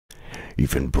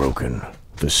Even broken,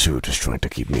 the suit is trying to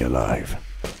keep me alive.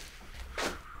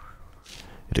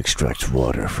 It extracts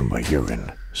water from my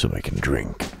urine so I can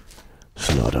drink,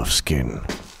 slot off skin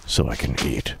so I can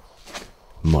eat,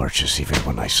 marches even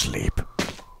when I sleep.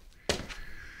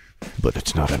 But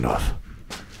it's not enough.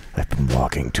 I've been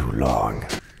walking too long.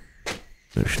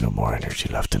 There's no more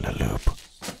energy left in the loop.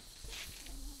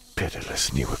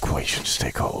 Pitiless new equations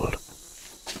take hold.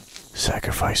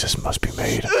 Sacrifices must be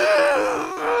made.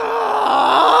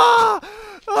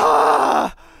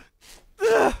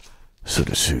 So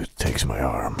the suit takes my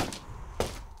arm.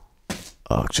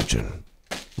 Oxygen,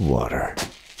 water,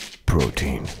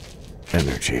 protein,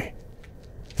 energy.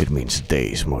 It means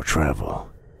days more travel.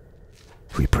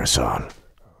 We press on.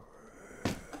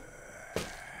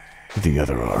 The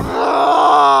other arm.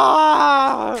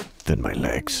 Then my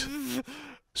legs.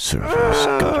 Serve as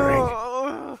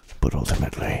guttering. But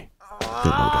ultimately, the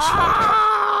load is lighter.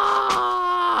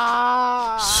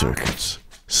 Circuits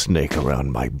snake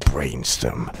around my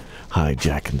brainstem,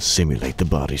 hijack and simulate the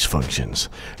body's functions,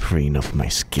 freeing up my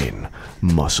skin,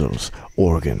 muscles,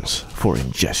 organs for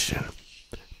ingestion.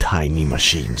 Tiny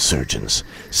machine surgeons,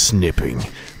 snipping,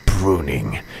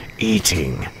 pruning,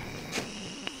 eating.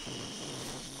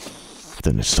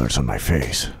 Then it starts on my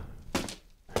face,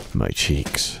 my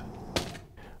cheeks,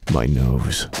 my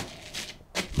nose,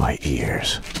 my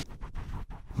ears,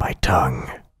 my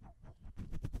tongue,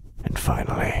 and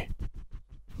finally,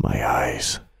 my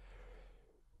eyes.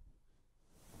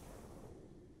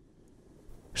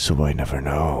 So I never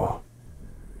know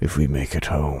if we make it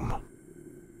home.